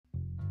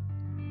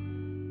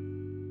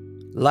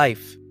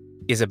Life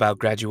is about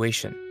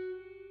graduation.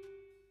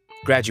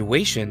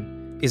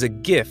 Graduation is a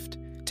gift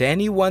to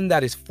anyone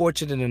that is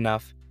fortunate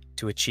enough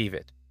to achieve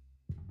it.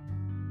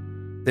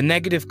 The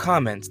negative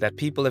comments that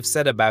people have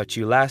said about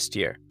you last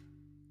year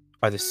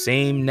are the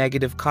same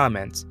negative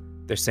comments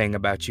they're saying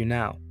about you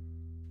now.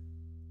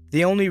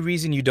 The only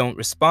reason you don't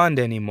respond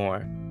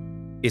anymore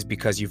is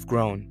because you've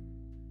grown.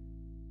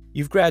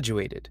 You've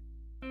graduated.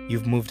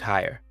 You've moved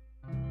higher.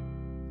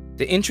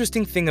 The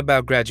interesting thing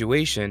about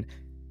graduation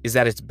is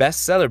that it's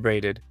best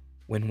celebrated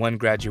when one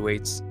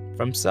graduates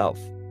from self.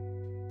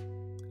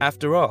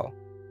 After all,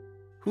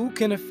 who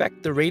can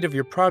affect the rate of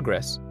your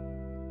progress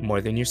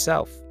more than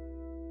yourself?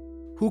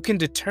 Who can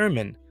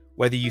determine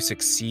whether you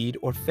succeed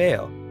or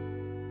fail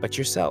but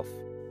yourself?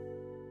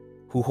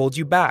 Who holds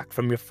you back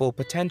from your full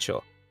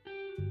potential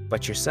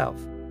but yourself?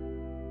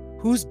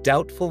 Whose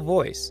doubtful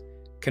voice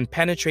can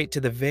penetrate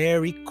to the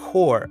very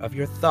core of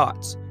your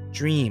thoughts,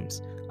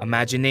 dreams,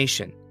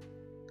 imagination,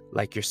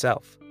 like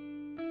yourself?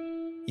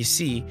 You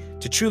see,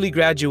 to truly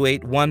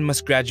graduate, one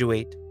must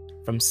graduate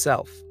from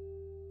self.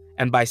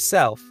 And by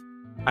self,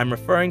 I'm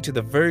referring to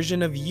the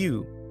version of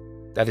you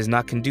that is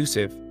not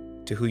conducive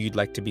to who you'd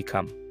like to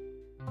become.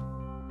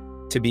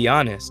 To be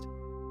honest,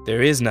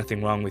 there is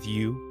nothing wrong with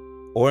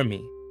you or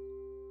me.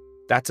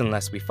 That's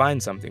unless we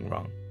find something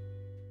wrong.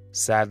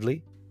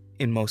 Sadly,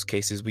 in most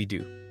cases we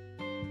do.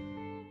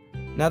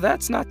 Now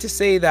that's not to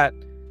say that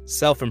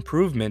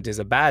self-improvement is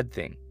a bad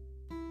thing,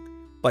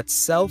 but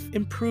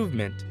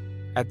self-improvement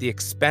at the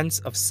expense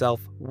of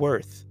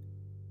self-worth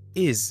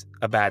is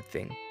a bad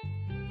thing.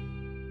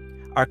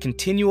 Our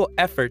continual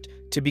effort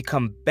to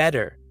become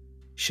better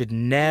should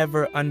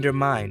never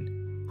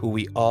undermine who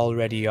we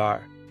already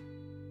are.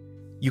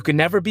 You can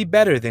never be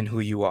better than who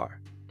you are.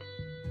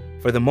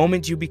 For the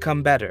moment you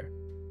become better,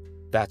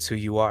 that's who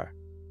you are,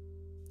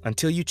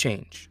 until you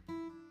change.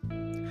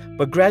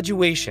 But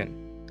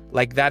graduation,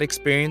 like that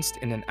experienced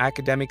in an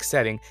academic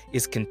setting,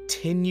 is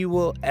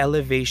continual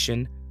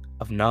elevation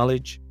of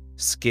knowledge,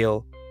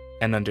 skill,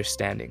 and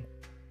understanding.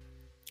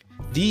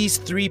 These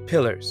three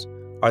pillars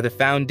are the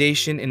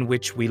foundation in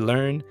which we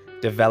learn,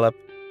 develop,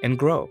 and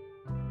grow.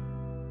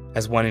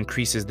 As one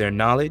increases their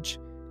knowledge,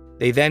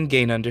 they then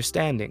gain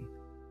understanding,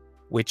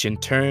 which in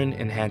turn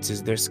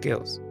enhances their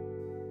skills.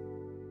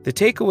 The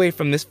takeaway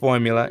from this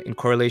formula in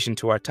correlation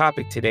to our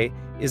topic today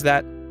is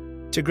that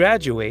to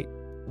graduate,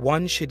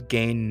 one should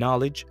gain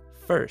knowledge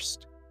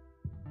first.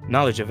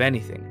 Knowledge of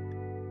anything,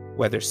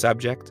 whether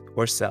subject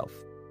or self.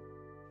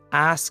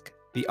 Ask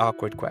the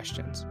awkward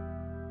questions.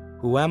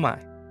 Who am I?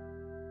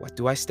 What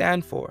do I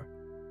stand for?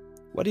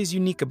 What is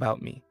unique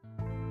about me?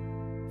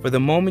 For the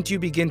moment you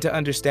begin to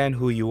understand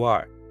who you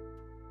are,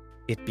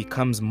 it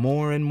becomes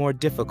more and more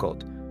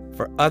difficult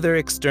for other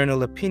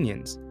external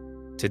opinions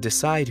to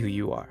decide who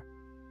you are.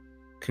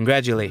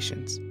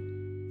 Congratulations.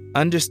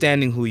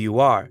 Understanding who you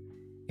are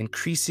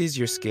increases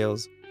your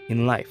skills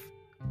in life,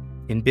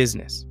 in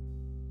business,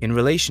 in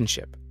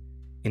relationship,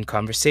 in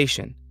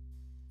conversation,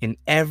 in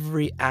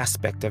every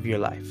aspect of your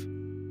life.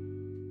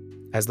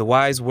 As the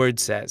wise word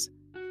says,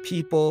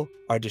 people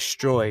are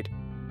destroyed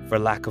for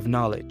lack of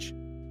knowledge.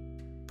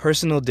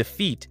 Personal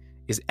defeat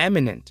is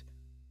imminent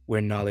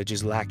where knowledge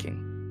is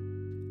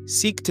lacking.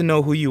 Seek to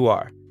know who you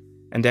are,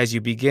 and as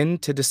you begin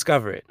to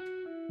discover it,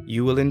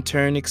 you will in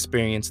turn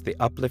experience the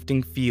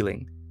uplifting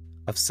feeling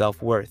of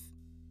self-worth,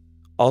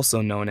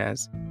 also known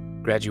as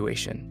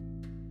graduation.